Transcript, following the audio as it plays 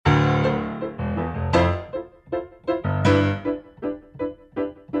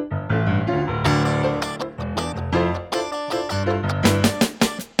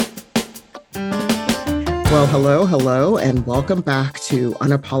Hello, hello, and welcome back to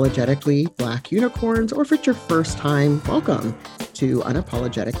Unapologetically Black Unicorns, or if it's your first time, welcome to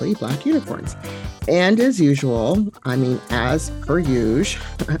Unapologetically Black Unicorns. And as usual, as per usual,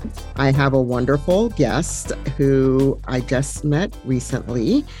 I have a wonderful guest who I just met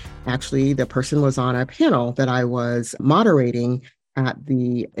recently. Actually, the person was on a panel that I was moderating at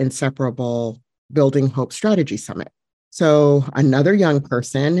the Inseparable Building Hope Strategy Summit. So another young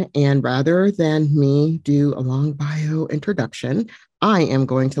person, and rather than me do a long bio introduction, I am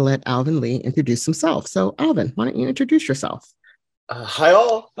going to let Alvin Lee introduce himself. So Alvin, why don't you introduce yourself? Hi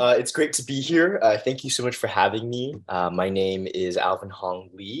all, it's great to be here. Thank you so much for having me. My name is Alvin Hong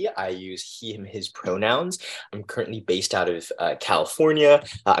Lee. I use he, him, his pronouns. I'm currently based out of California.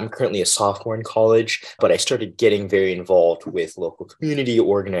 I'm currently a sophomore in college, but I started getting very involved with local community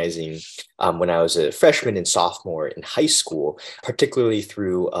organizing when I was a freshman and sophomore in high school, particularly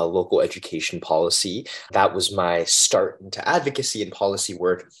through local education policy. That was my start into advocacy and policy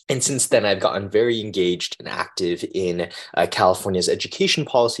work. And since then, I've gotten very engaged and active in California's education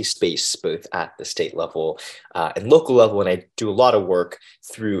policy space, both at the state level and local level. And I do a lot of work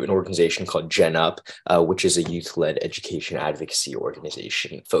through an organization called Gen Up, which is a youth-led education advocacy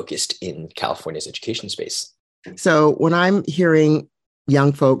organization focused in California's education space. So when I'm hearing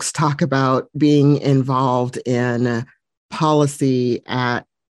young folks talk about being involved in policy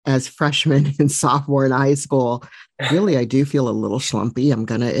as freshmen and sophomore in high school, really, I do feel a little schlumpy, I'm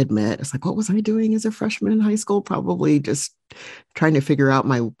going to admit. It's like, what was I doing as a freshman in high school? Probably just trying to figure out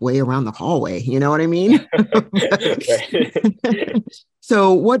my way around the hallway. You know what I mean?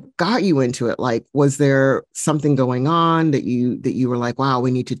 So what got you into it? Like, was there something going on that you were like, wow, we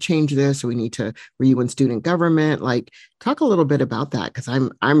need to change this, or were you in student government? Like, talk a little bit about that, because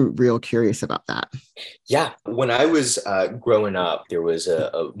I'm real curious about that. Yeah, when I was growing up, there was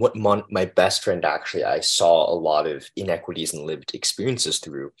my best friend, actually, I saw a lot of inequities and lived experiences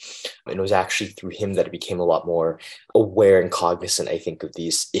through. And it was actually through him that I became a lot more aware and cognizant, I think, of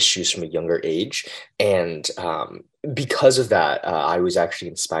these issues from a younger age. And because of that, I was actually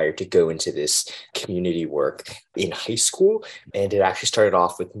inspired to go into this community work in high school. And it actually started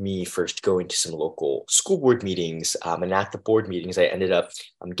off with me first going to some local school board meetings. And at the board meetings, I ended up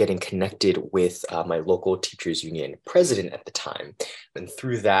getting connected with my local teachers union president at the time. And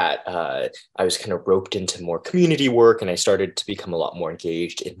through that, I was kind of roped into more community work, and I started to become a lot more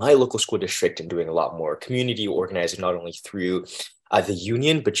engaged in my local school district and doing a lot more community organizing, not only through the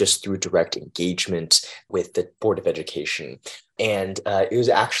union, but just through direct engagement with the Board of Education. And it was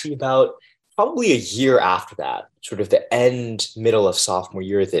actually about probably a year after that, sort of the middle of sophomore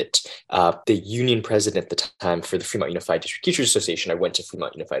year, that the union president at the time for the Fremont Unified District Teachers Association, I went to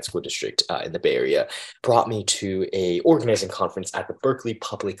Fremont Unified School District in the Bay Area, brought me to a organizing conference at the Berkeley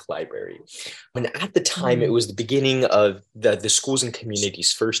Public Library. When at the time, it was the beginning of the Schools and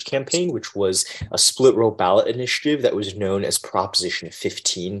Communities First campaign, which was a split roll ballot initiative that was known as Proposition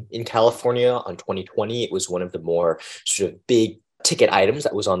 15 in California on 2020. It was one of the more sort of big ticket items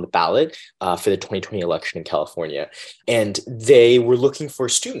that was on the ballot for the 2020 election in California. And they were looking for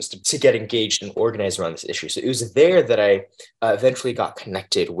students to get engaged and organize around this issue. So it was there that I eventually got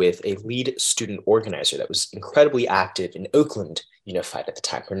connected with a lead student organizer that was incredibly active in Oakland Unified at the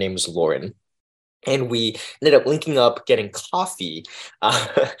time. Her name was Lauren. And we ended up linking up, getting coffee,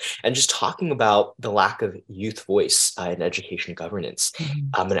 and just talking about the lack of youth voice in education governance.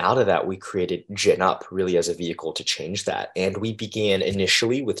 And out of that, we created Gen Up really as a vehicle to change that. And we began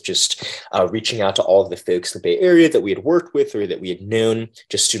initially with just reaching out to all of the folks in the Bay Area that we had worked with or that we had known,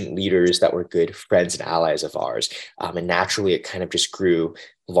 just student leaders that were good friends and allies of ours. And naturally, it kind of just grew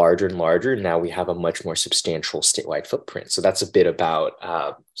larger and larger. Now we have a much more substantial statewide footprint. So that's a bit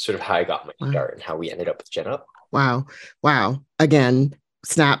about sort of how I got my start and how we ended up with Gen Up. Wow. Again,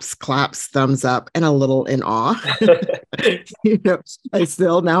 snaps, claps, thumbs up, and a little in awe.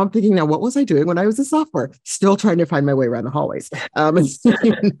 Now I'm thinking, now what was I doing when I was a sophomore? Still trying to find my way around the hallways.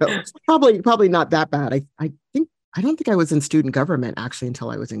 Probably not that bad. I don't think I was in student government actually until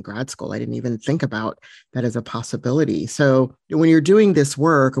I was in grad school. I didn't even think about that as a possibility. So when you're doing this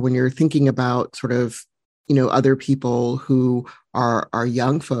work, or when you're thinking about sort of, other people who are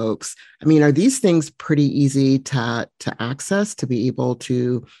young folks, are these things pretty easy to access, to be able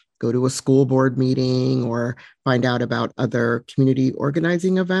to go to a school board meeting or find out about other community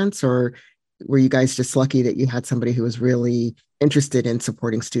organizing events? Or were you guys just lucky that you had somebody who was really interested in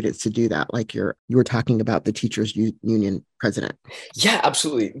supporting students to do that, like you were talking about the teachers union president? Yeah,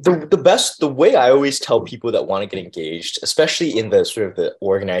 absolutely. The way I always tell people that want to get engaged, especially in the sort of the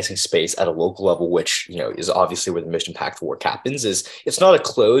organizing space at a local level, which, you know, is obviously where the most impactful work happens, is it's not a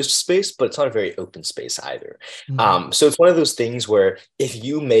closed space, but it's not a very open space either. So it's one of those things where if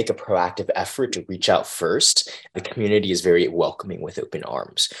you make a proactive effort to reach out first, the community is very welcoming with open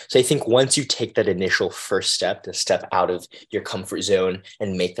arms. So I think once you take that initial first step to step out of your comfort zone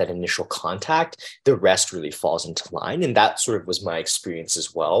and make that initial contact, the rest really falls into line. And that sort of was my experience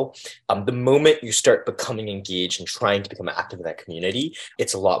as well. The moment you start becoming engaged and trying to become active in that community,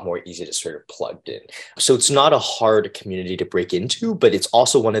 it's a lot more easy to sort of plugged in. So it's not a hard community to break into, but it's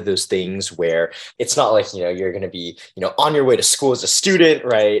also one of those things where it's not like, you know, you're going to be, you know, on your way to school as a student,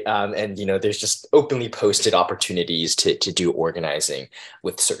 right? And, you know, there's just openly posted opportunities to do organizing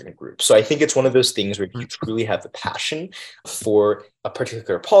with certain groups. So I think it's one of those things where you truly have the passion for a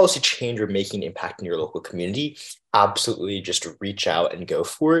particular policy change or making an impact in your local community, absolutely just reach out and go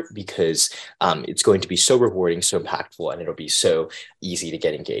for it, because it's going to be so rewarding, so impactful, and it'll be so easy to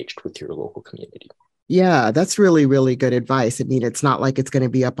get engaged with your local community. Yeah, that's really, really good advice. I mean, it's not like it's going to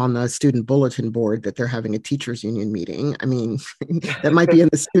be up on the student bulletin board that they're having a teachers union meeting. I mean, that might be in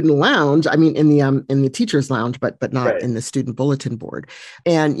the student lounge. I mean, in the teachers lounge, but not right in the student bulletin board.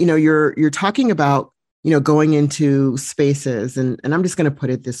 And, you know, you're talking about, you know, going into spaces, and I'm just going to put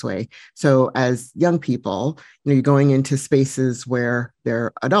it this way. So as young people, you know, you're going into spaces where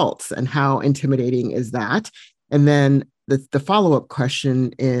they're adults, and how intimidating is that? And then the follow-up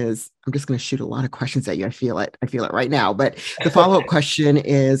question is, I'm just going to shoot a lot of questions at you. I feel it right now. But the follow-up question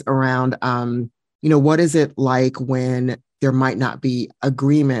is around, you know, what is it like when there might not be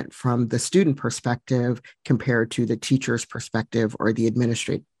agreement from the student perspective compared to the teacher's perspective or the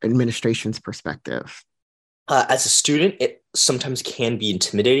administration's perspective? As a student, it sometimes can be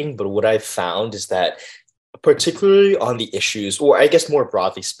intimidating, but what I've found is that particularly on the issues, or I guess more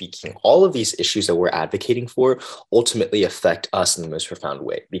broadly speaking, all of these issues that we're advocating for ultimately affect us in the most profound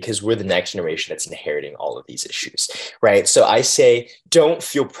way, because we're the next generation that's inheriting all of these issues, right? So I say, don't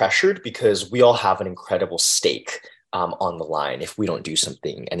feel pressured, because we all have an incredible stake on the line if we don't do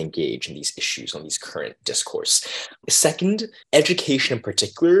something and engage in these issues, on these current discourse. Second, education in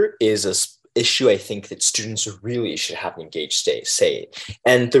particular is a issue I think that students really should have an engaged say.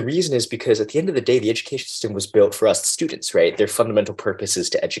 And the reason is because at the end of the day, the education system was built for us, the students, right? Their fundamental purpose is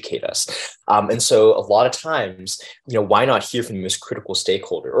to educate us. And so a lot of times, you know, why not hear from the most critical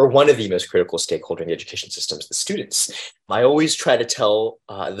stakeholder, or one of the most critical stakeholder in the education systems, the students? I always try to tell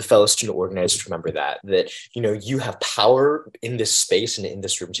the fellow student organizers, remember that, you know, you have power in this space and in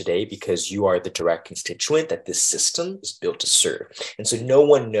this room today because you are the direct constituent that this system is built to serve. And so no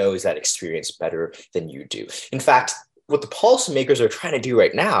one knows that experience better than you do. In fact, what the policymakers are trying to do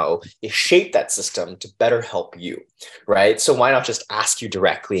right now is shape that system to better help you, right? So why not just ask you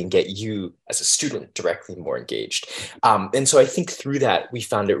directly and get you as a student directly more engaged? And so I think through that, we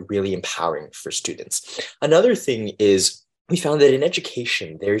found it really empowering for students. Another thing is we found that in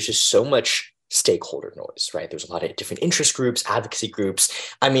education, there's just so much stakeholder noise, right? There's a lot of different interest groups, advocacy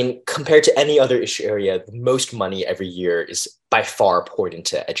groups. I mean, compared to any other issue area, the most money every year is by far poured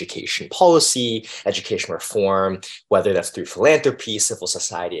into education policy, education reform, whether that's through philanthropy, civil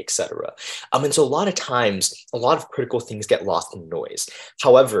society, et cetera. And so a lot of times, a lot of critical things get lost in noise.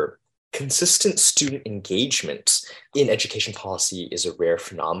 However, consistent student engagement in education policy is a rare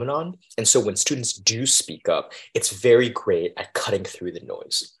phenomenon. And so when students do speak up, it's very great at cutting through the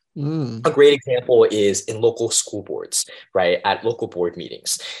noise. A great example is in local school boards, right? At local board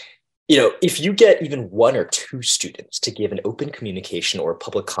meetings. You know, if you get even one or two students to give an open communication or a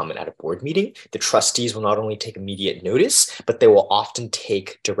public comment at a board meeting, the trustees will not only take immediate notice, but they will often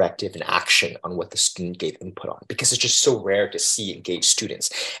take directive and action on what the student gave input on, because it's just so rare to see engaged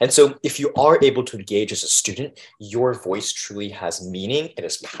students. And so if you are able to engage as a student, your voice truly has meaning, it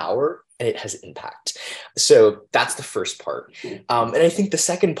has power, and it has impact. So that's the first part. And I think the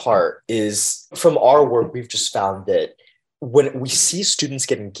second part is, from our work, we've just found that when we see students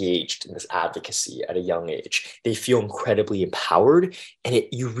get engaged in this advocacy at a young age, they feel incredibly empowered, and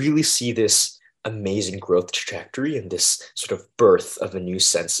you really see this amazing growth trajectory and this sort of birth of a new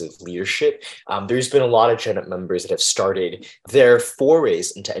sense of leadership. There's been a lot of Gen Up members that have started their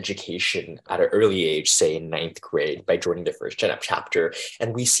forays into education at an early age, say in 9th grade, by joining their first Gen Up chapter.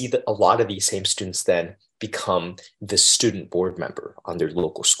 And we see that a lot of these same students then become the student board member on their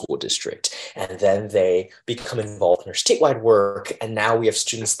local school district. And then they become involved in their statewide work. And now we have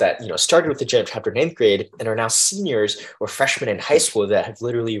students that, started with the GEM chapter 9th grade and are now seniors or freshmen in high school that have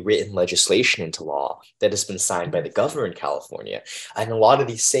literally written legislation into law that has been signed by the governor in California. And a lot of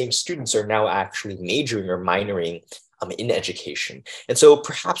these same students are now actually majoring or minoring in education. And so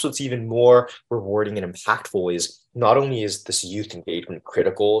perhaps what's even more rewarding and impactful is not only is this youth engagement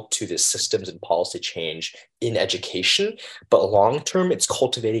critical to the systems and policy change in education, but long-term, it's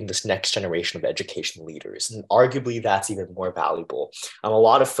cultivating this next generation of education leaders. And arguably, that's even more valuable. A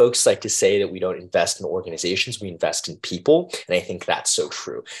lot of folks like to say that we don't invest in organizations, we invest in people. And I think that's so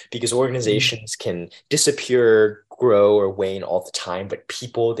true because organizations can disappear, grow, or wane all the time, but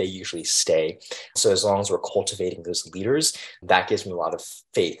people, they usually stay. So as long as we're cultivating those leaders, that gives me a lot of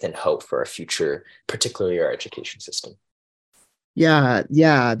faith and hope for our future, particularly our education system. Yeah,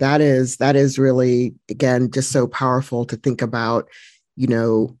 that is really, again, just so powerful to think about.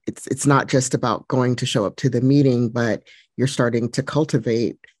 It's not just about going to show up to the meeting, but you're starting to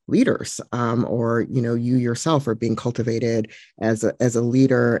cultivate leaders, or you yourself are being cultivated as a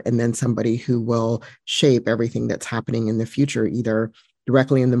leader, and then somebody who will shape everything that's happening in the future, either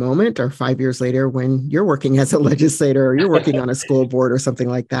directly in the moment or 5 years later when you're working as a legislator or you're working on a school board or something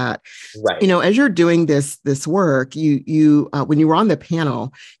like that. Right. As you're doing this work, you when you were on the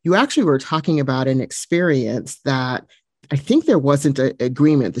panel, you actually were talking about an experience that I think there wasn't an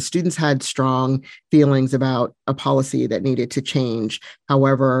agreement. The students had strong feelings about a policy that needed to change.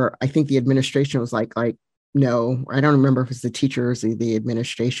 However, I think the administration was like, no, I don't remember if it was the teachers or the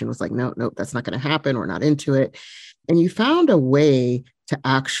administration was like, no, that's not going to happen. We're not into it. And you found a way to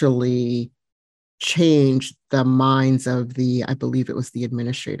actually change the minds of I believe it was the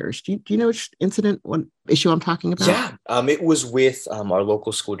administrators. Do you know which what issue I'm talking about? Yeah, it was with our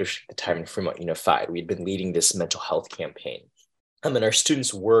local school district at the time in Fremont Unified. We'd been leading this mental health campaign. And our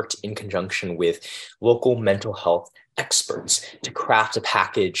students worked in conjunction with local mental health experts to craft a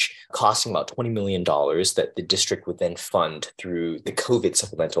package costing about $20 million that the district would then fund through the COVID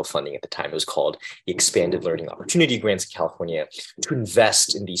supplemental funding at the time. It was called the Expanded Learning Opportunity Grants in California, to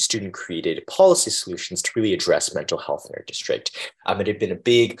invest in these student-created policy solutions to really address mental health in our district. It had been a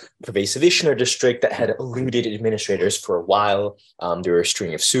big, pervasive issue in our district that had eluded administrators for a while. There were a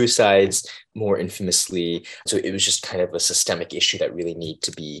string of suicides, more infamously. So it was just kind of a systemic issue that really needed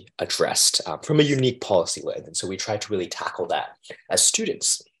to be addressed from a unique policy lens. And so we tried to really tackle that as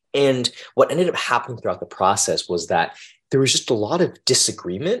students. And what ended up happening throughout the process was that there was just a lot of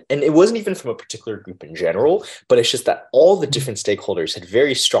disagreement. And it wasn't even from a particular group in general, but it's just that all the different stakeholders had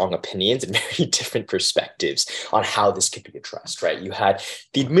very strong opinions and very different perspectives on how this could be addressed, right? You had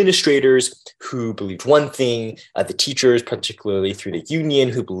the administrators who believed one thing, the teachers, particularly through the union,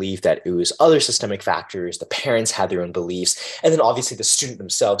 who believed that it was other systemic factors, the parents had their own beliefs, and then obviously the student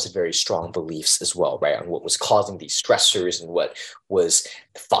themselves had very strong beliefs as well, right, on what was causing these stressors and what was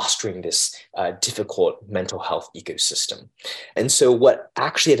fostering this difficult mental health ecosystem. And so what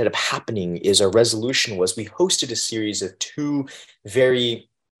actually ended up happening is our resolution was we hosted a series of 2 very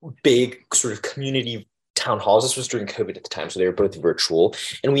big sort of community town halls. This was during COVID at the time, so they were both virtual.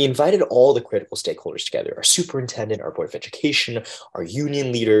 And we invited all the critical stakeholders together: our superintendent, our board of education, our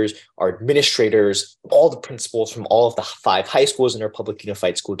union leaders, our administrators, all the principals from all of the 5 high schools in our public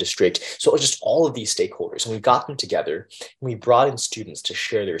unified school district. So it was just all of these stakeholders. And we got them together and we brought in students to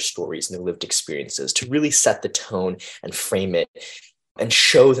share their stories and their lived experiences to really set the tone and frame it and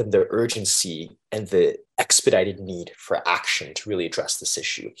show them the urgency and the expedited need for action to really address this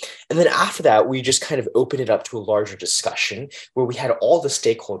issue. And then after that, we just kind of opened it up to a larger discussion where we had all the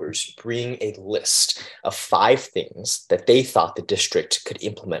stakeholders bring a list of 5 things that they thought the district could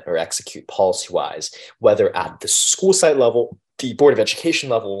implement or execute policy-wise, whether at the school site level, the board of education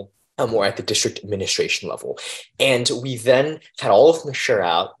level, or at the district administration level. And we then had all of them share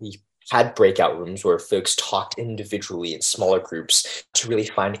out. We had breakout rooms where folks talked individually in smaller groups to really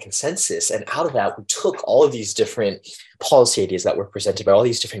find a consensus. And out of that, we took all of these different policy ideas that were presented by all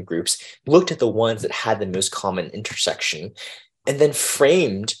these different groups, looked at the ones that had the most common intersection, and then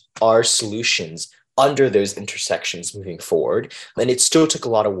framed our solutions under those intersections moving forward. And it still took a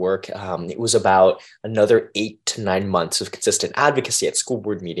lot of work. It was about another 8 to 9 months of consistent advocacy at school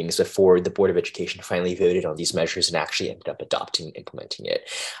board meetings before the Board of Education finally voted on these measures and actually ended up adopting and implementing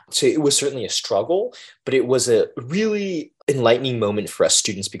it. So it was certainly a struggle, but it was a really enlightening moment for us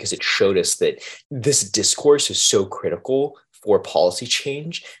students because it showed us that this discourse is so critical for policy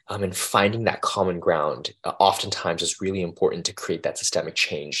change, and finding that common ground oftentimes is really important to create that systemic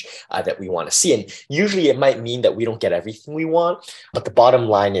change that we want to see. And usually it might mean that we don't get everything we want, but the bottom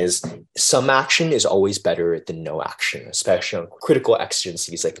line is some action is always better than no action, especially on critical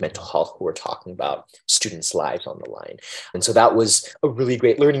exigencies like mental health, who we're talking about students' lives on the line. And so that was a really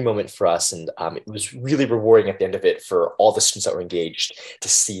great learning moment for us. And it was really rewarding at the end of it for all the students that were engaged to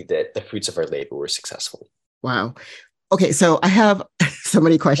see that the fruits of our labor were successful. Wow. Okay, so I have so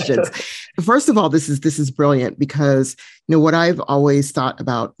many questions. First of all, this is brilliant because, what I've always thought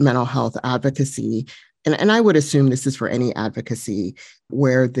about mental health advocacy, and I would assume this is for any advocacy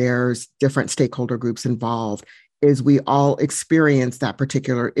where there's different stakeholder groups involved, is we all experience that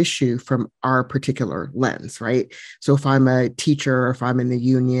particular issue from our particular lens, right? So if I'm a teacher, or if I'm in the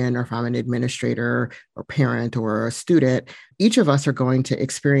union, or if I'm an administrator or parent or a student, each of us are going to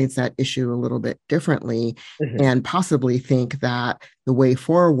experience that issue a little bit differently, and possibly think that the way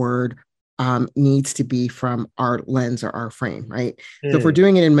forward needs to be from our lens or our frame, right? So if we're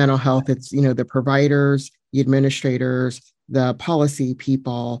doing it in mental health, it's, the providers, the administrators, the policy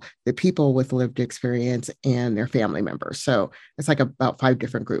people, the people with lived experience, and their family members. So it's like about 5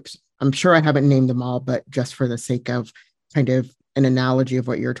 different groups. I'm sure I haven't named them all, but just for the sake of kind of an analogy of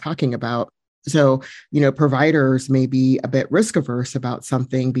what you're talking about. So, providers may be a bit risk averse about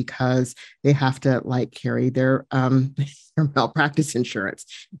something because they have to carry their malpractice insurance.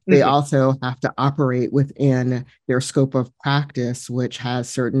 They also have to operate within their scope of practice, which has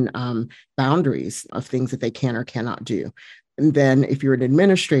certain boundaries of things that they can or cannot do. And then if you're an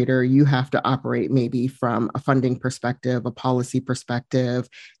administrator, you have to operate maybe from a funding perspective, a policy perspective,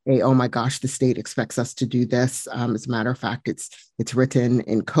 oh my gosh, the state expects us to do this. As a matter of fact, it's written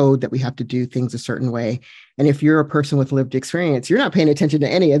in code that we have to do things a certain way. And if you're a person with lived experience, you're not paying attention to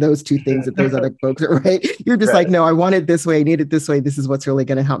any of those 2 things that those other folks are, right? You're just right. No, I want it this way, I need it this way. This is what's really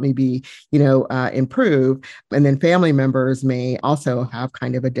going to help me be, improve. And then family members may also have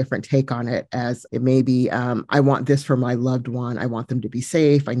kind of a different take on it, as it may be, I want this for my loved one. I want them to be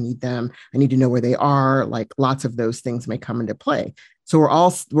safe. I need to know where they are. Lots of those things may come into play. So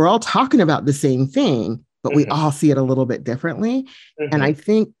we're all talking about the same thing, but we all see it a little bit differently. And I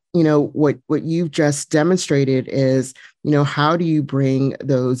think, what you've just demonstrated is, how do you bring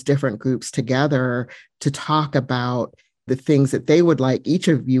those different groups together to talk about the things that they would like, each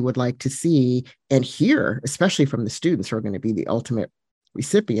of you would like to see and hear, especially from the students who are going to be the ultimate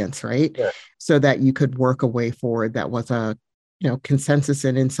recipients, right? Yeah. So that you could work a way forward that was a consensus.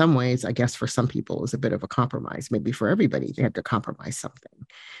 And in some ways, I guess for some people, it was a bit of a compromise. Maybe for everybody, they had to compromise something.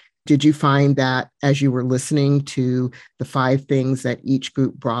 Did you find that as you were listening to the 5 things that each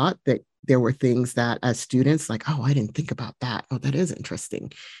group brought, that there were things that as students, oh, I didn't think about that. Oh, that is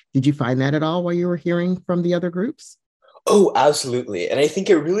interesting. Did you find that at all while you were hearing from the other groups? Oh, absolutely. And I think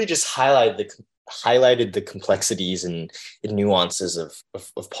it really just highlighted the complexities and nuances of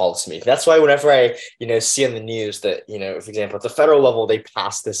policymaking. That's why whenever I, see on the news that, for example, at the federal level, they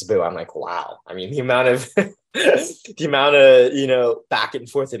passed this bill, I'm like, wow. I mean, the amount of back and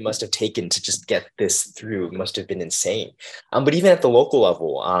forth it must have taken to just get this through must have been insane. But even at the local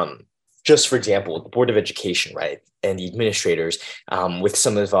level, just for example, the Board of Education, right, and the administrators, with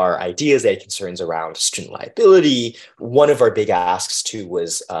some of our ideas, they had concerns around student liability. One of our big asks too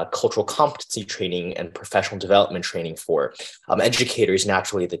was cultural competency training and professional development training for educators.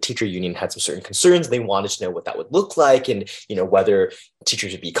 Naturally, the teacher union had some certain concerns. They wanted to know what that would look like, and whether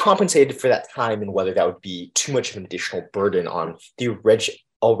teachers would be compensated for that time, and whether that would be too much of an additional burden on the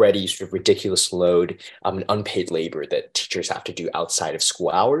already sort of ridiculous load and unpaid labor that teachers have to do outside of school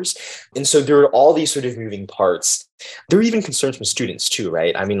hours. And so there are all these sort of moving parts. There are even concerns from students too,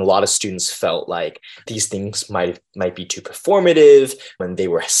 right? I mean, a lot of students felt like these things might be too performative, when they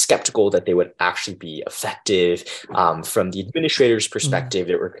were skeptical that they would actually be effective. From the administrator's perspective,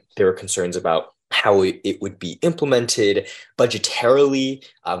 there were concerns about how it would be implemented budgetarily,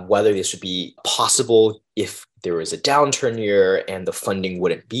 whether this would be possible if there was a downturn year and the funding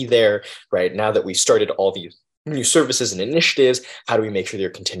wouldn't be there, right? Now that we've started all these new services and initiatives, how do we make sure they're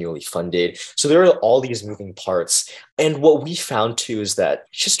continually funded? So there are all these moving parts. And what we found too is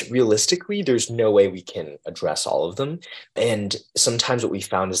that just realistically, there's no way we can address all of them. And sometimes what we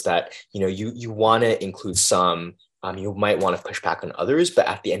found is that, you want to include some You might want to push back on others, but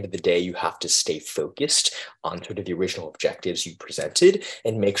at the end of the day, you have to stay focused on sort of the original objectives you presented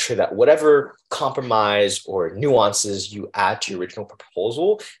and make sure that whatever compromise or nuances you add to your original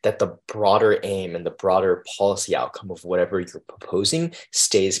proposal, that the broader aim and the broader policy outcome of whatever you're proposing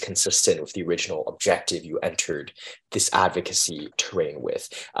stays consistent with the original objective you entered this advocacy terrain with.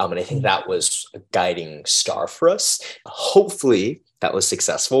 And I think that was a guiding star for us. Hopefully, that was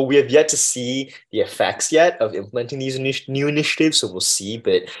successful. We have yet to see the effects yet of implementing these new initiatives, so we'll see.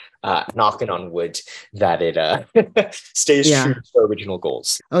 But knocking on wood that it stays true to our original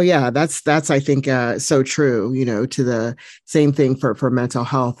goals. Oh yeah, that's I think so true. To the same thing for mental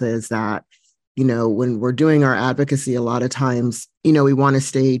health is that when we're doing our advocacy, a lot of times we want to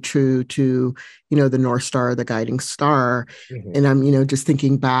stay true to the North Star, the guiding star. Mm-hmm. And I'm just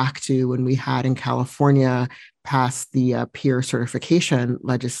thinking back to when we had in California passed the peer certification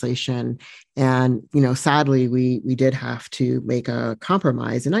legislation. And, sadly, we did have to make a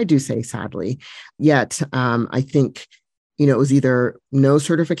compromise. And I do say sadly, yet I think, it was either no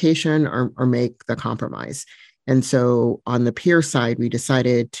certification or make the compromise. And so on the peer side, we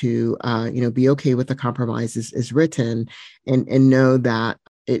decided to, be okay with the compromise is written and know that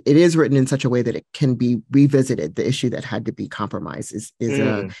it is written in such a way that it can be revisited. The issue that had to be compromised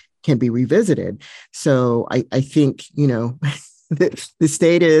can be revisited. So I think, the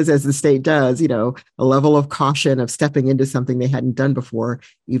state is, as the state does, a level of caution of stepping into something they hadn't done before,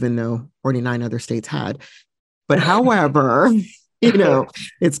 even though 49 other states had. But however,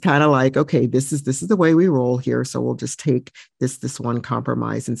 it's kind of like, okay, this is the way we roll here. So we'll just take this one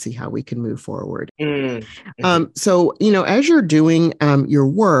compromise and see how we can move forward. Mm-hmm. So, as you're doing your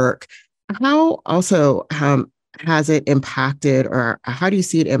work, how also has it impacted, or how do you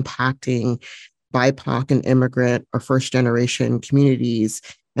see it impacting BIPOC and immigrant or first generation communities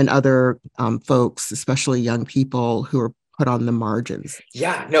and other folks, especially young people who are put on the margins?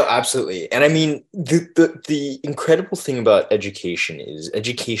 Yeah, no, absolutely. And I mean, the incredible thing about education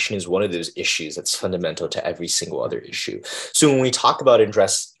is one of those issues that's fundamental to every single other issue. So when we talk about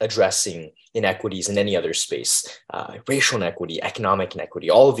addressing inequities in any other space, racial inequity, economic inequity,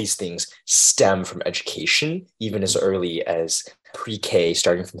 all of these things stem from education, even as early as pre-K,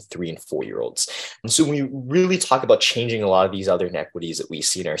 starting from 3 and 4-year-olds. And so when we really talk about changing a lot of these other inequities that we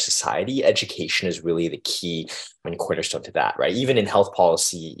see in our society, education is really the key and cornerstone to that, right? Even in health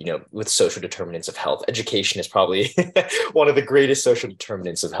policy, with social determinants of health, education is probably one of the greatest social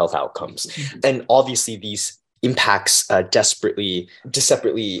determinants of health outcomes. Mm-hmm. And obviously these impacts separately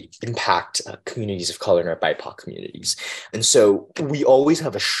impact communities of color in our BIPOC communities. And so we always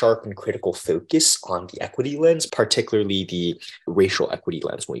have a sharp and critical focus on the equity lens, particularly the racial equity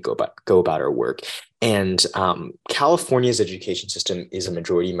lens when we go about our work. And California's education system is a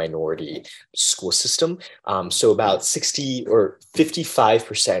majority minority school system. So about 60 or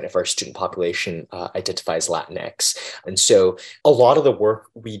 55% of our student population identifies Latinx. And so a lot of the work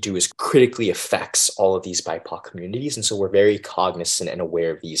we do is critically affects all of these BIPOC communities. And so we're very cognizant and aware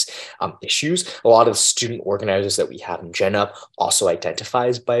of these issues. A lot of student organizers that we have in GenUp also identify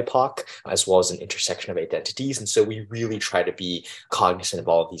as BIPOC, as well as an intersection of identities. And so we really try to be cognizant of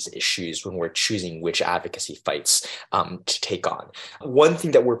all of these issues when we're choosing which advocacy fights to take on. One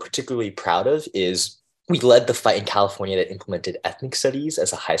thing that we're particularly proud of is we led the fight in California that implemented ethnic studies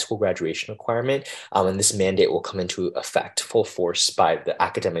as a high school graduation requirement. And this mandate will come into effect full force by the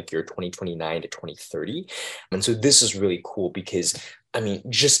academic year 2029 to 2030. And so this is really cool because,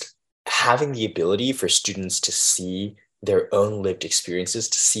 just having the ability for students to see their own lived experiences,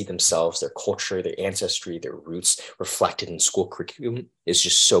 to see themselves, their culture, their ancestry, their roots reflected in school curriculum is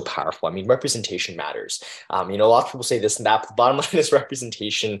just so powerful. Representation matters. A lot of people say this and that, but the bottom line is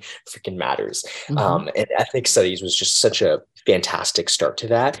representation freaking matters. Mm-hmm. And ethnic studies was just such a fantastic start to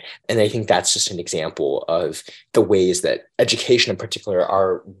that. And I think that's just an example of the ways that education, in particular,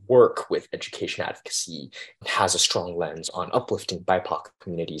 our work with education advocacy, has a strong lens on uplifting BIPOC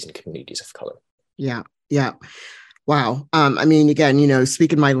communities and communities of color. Yeah. Wow. Again,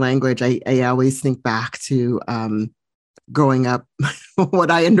 speaking my language, I always think back to growing up.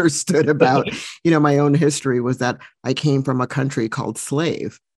 What I understood about, my own history was that I came from a country called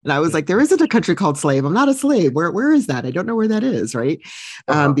slave. And I was like, there isn't a country called slave. I'm not a slave. Where is that? I don't know where that is, right?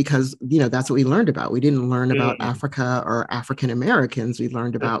 Because, that's what we learned about. We didn't learn about Africa or African Americans. We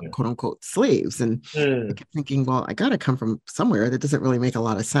learned about quote unquote slaves. And I kept thinking, well, I got to come from somewhere. That doesn't really make a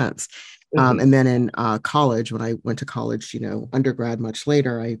lot of sense. And then in college, when I went to college, undergrad much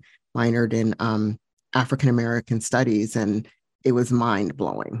later, I minored in African American studies, and it was mind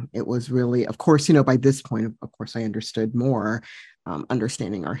blowing. It was really, of course, by this point, of course, I understood more.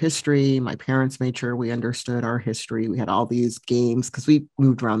 understanding our history. My parents made sure we understood our history. We had all these games because we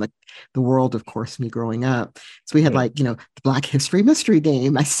moved around the world, of course, me growing up. So we had like, the Black History Mystery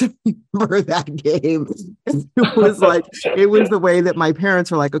Game. I still remember that game. It was the way that my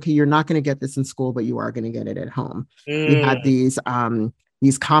parents were like, okay, you're not going to get this in school, but you are going to get it at home. We had these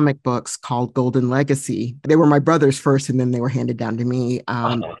comic books called Golden Legacy. They were my brother's first, and then they were handed down to me.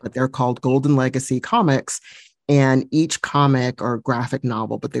 But they're called Golden Legacy comics. And each comic or graphic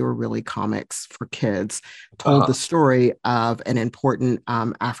novel, but they were really comics for kids, told the story of an important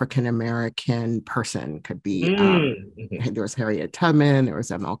African-American person. Could be, there was Harriet Tubman, there was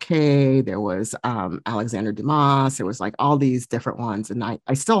MLK, there was Alexander Dumas, there was like all these different ones. And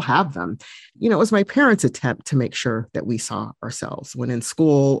I still have them. It was my parents' attempt to make sure that we saw ourselves when in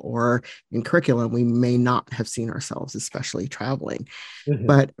school or in curriculum, we may not have seen ourselves, especially traveling.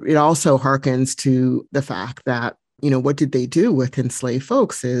 But it also harkens to the fact that, what did they do with enslaved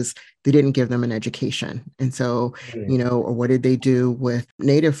folks is they didn't give them an education. And so, or what did they do with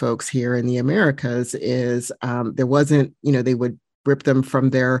Native folks here in the Americas is there wasn't, they would rip them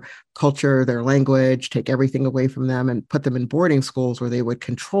from their culture, their language, take everything away from them and put them in boarding schools where they would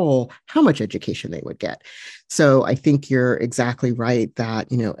control how much education they would get. So I think you're exactly right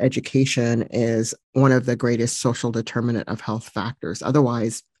that, education is one of the greatest social determinant of health factors.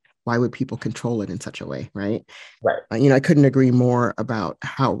 Otherwise, why would people control it in such a way, right? Right. I couldn't agree more about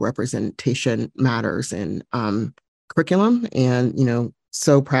how representation matters in curriculum. And,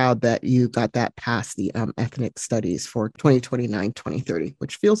 so proud that you got that past the ethnic studies for 2029, 2030,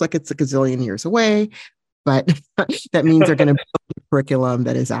 which feels like it's a gazillion years away, but that means they're going to build a curriculum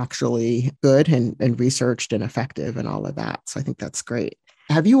that is actually good and researched and effective and all of that. So I think that's great.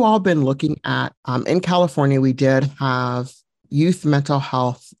 Have you all been looking at, in California, we did have youth mental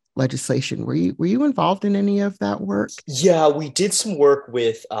health legislation. Were you involved in any of that work? Yeah, we did some work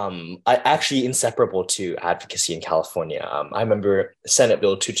with actually inseparable to advocacy in California. I remember Senate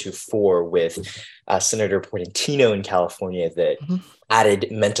Bill 224 with Senator Portantino in California that added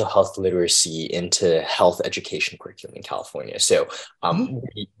mental health literacy into health education curriculum in California. So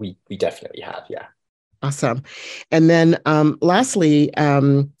we definitely have, yeah. Awesome. And then lastly,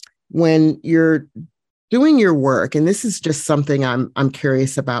 when you're doing your work, and this is just something I'm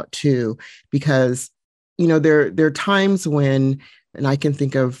curious about too, because there are times when, and I can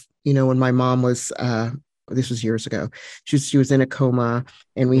think of when my mom was this was years ago, she was in a coma,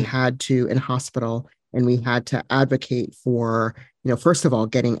 and we had to in hospital, and we had to advocate for first of all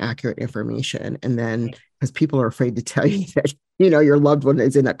getting accurate information, and then because people are afraid to tell you that your loved one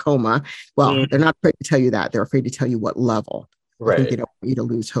is in a coma. Well, they're not afraid to tell you that; they're afraid to tell you what level. Right. I think they don't want you to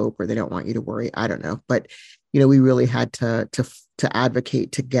lose hope, or they don't want you to worry. I don't know. But, we really had to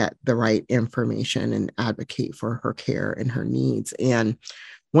advocate to get the right information and advocate for her care and her needs. And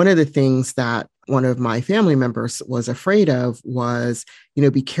one of the things that one of my family members was afraid of was,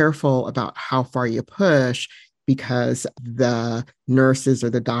 be careful about how far you push, because the nurses or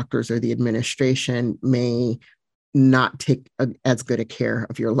the doctors or the administration may not take as good a care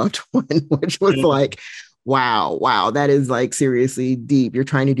of your loved one, which was like, wow, that is like seriously deep. You're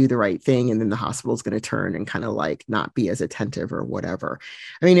trying to do the right thing, and then the hospital is going to turn and kind of like not be as attentive or whatever.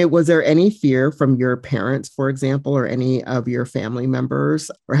 I mean, was there any fear from your parents, for example, or any of your family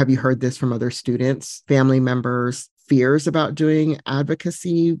members, or have you heard this from other students, family members, fears about doing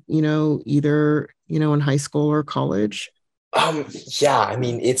advocacy, either, in high school or college? Yeah, I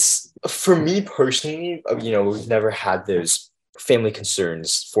mean, it's for me personally, we've never had those family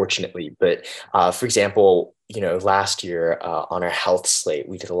concerns, fortunately. But for example, last year on our health slate,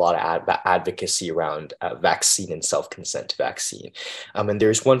 we did a lot of advocacy around vaccine and self-consent to vaccine. And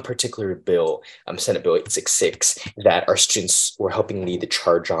there's one particular bill, Senate Bill 866, that our students were helping lead the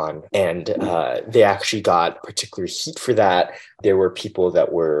charge on. And they actually got particular heat for that. There were people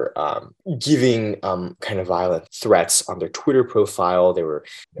that were giving kind of violent threats on their Twitter profile. They were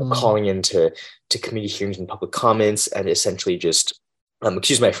calling into committee hearings and public comments, and essentially just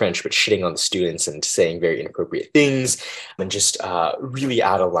excuse my French, but shitting on the students and saying very inappropriate things, and just really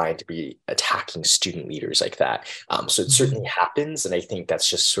out of line to be attacking student leaders like that. So it certainly happens. And I think that's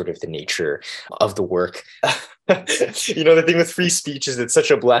just sort of the nature of the work. The thing with free speech is it's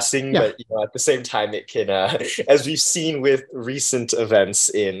such a blessing, but at the same time, it can, as we've seen with recent events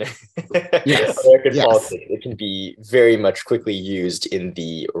in American politics, it can be very much quickly used in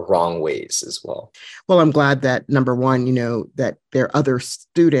the wrong ways as well. Well, I'm glad that number one, that there are other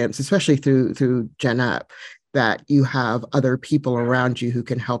students, especially through Gen Up, that you have other people around you who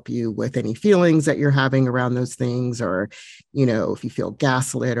can help you with any feelings that you're having around those things, or, if you feel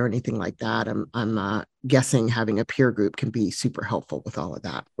gaslit or anything like that. I'm guessing having a peer group can be super helpful with all of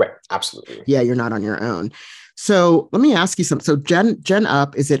that. Right. Absolutely. Yeah, you're not on your own. So let me ask you something. So Gen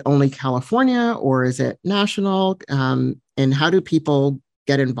Up, is it only California or is it national? And how do people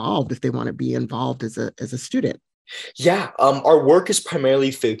get involved if they want to be involved as a student? Yeah, our work is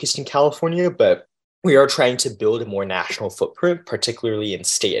primarily focused in California, but we are trying to build a more national footprint, particularly in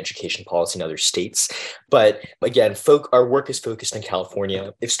state education policy in other states. But again, our work is focused in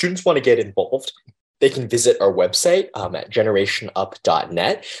California. If students want to get involved, they can visit our website at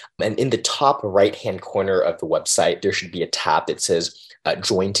generationup.net. And in the top right-hand corner of the website, there should be a tab that says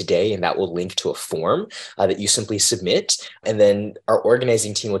join today, and that will link to a form that you simply submit. And then our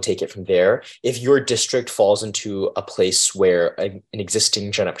organizing team will take it from there. If your district falls into a place where an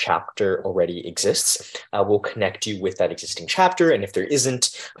existing Gen Up chapter already exists, we'll connect you with that existing chapter. And if there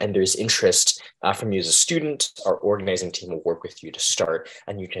isn't, and there's interest from you as a student, our organizing team will work with you to start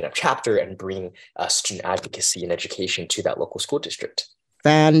a new Gen Up chapter and bring student advocacy and education to that local school district.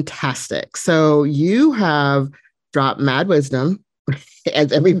 Fantastic. So you have dropped mad wisdom,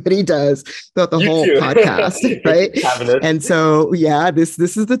 as everybody does throughout the whole podcast, right? And so, this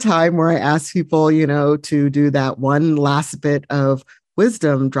is the time where I ask people, to do that one last bit of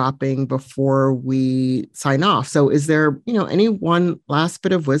wisdom dropping before we sign off. So is there, any one last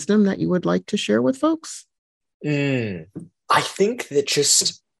bit of wisdom that you would like to share with folks? I think that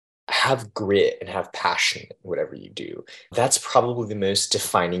just have grit and have passion in whatever you do. That's probably the most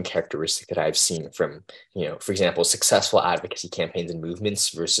defining characteristic that I've seen from, for example, successful advocacy campaigns and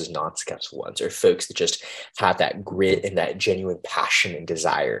movements versus non-successful ones, or folks that just have that grit and that genuine passion and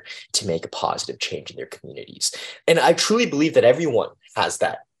desire to make a positive change in their communities. And I truly believe that everyone has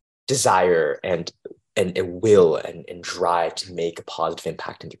that desire and a will and drive to make a positive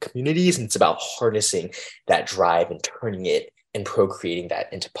impact in their communities. And it's about harnessing that drive and turning it and procreating that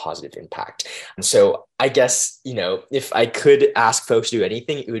into positive impact. And so I guess, if I could ask folks to do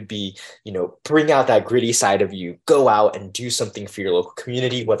anything, it would be, bring out that gritty side of you, go out and do something for your local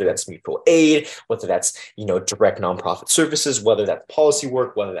community, whether that's mutual aid, whether that's, direct nonprofit services, whether that's policy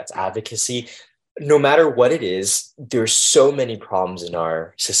work, whether that's advocacy. No matter what it is, there's so many problems in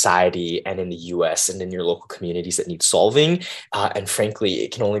our society and in the US and in your local communities that need solving. And frankly,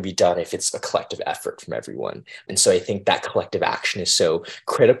 it can only be done if it's a collective effort from everyone. And so I think that collective action is so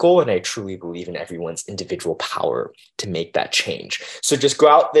critical. And I truly believe in everyone's individual power to make that change. So just go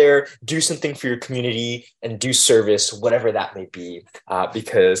out there, do something for your community and do service, whatever that may be,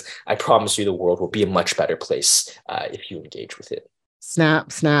 because I promise you the world will be a much better place if you engage with it.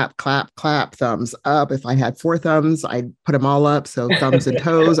 Snap, snap, clap, clap, thumbs up. If I had 4 thumbs, I'd put them all up. So thumbs and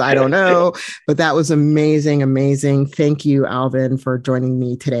toes, I don't know. But that was amazing, amazing. Thank you, Alvin, for joining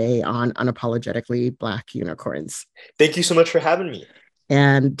me today on Unapologetically Black Unicorns. Thank you so much for having me.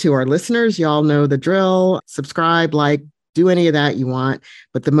 And to our listeners, y'all know the drill. Subscribe, like, do any of that you want.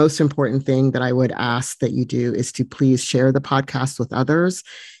 But the most important thing that I would ask that you do is to please share the podcast with others.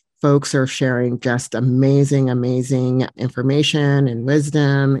 Folks are sharing just amazing, amazing information and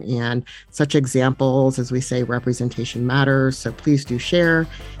wisdom and such examples. As we say, representation matters. So please do share.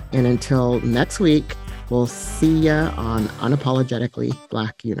 And until next week, we'll see you on Unapologetically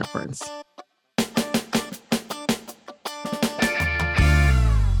Black Unicorns.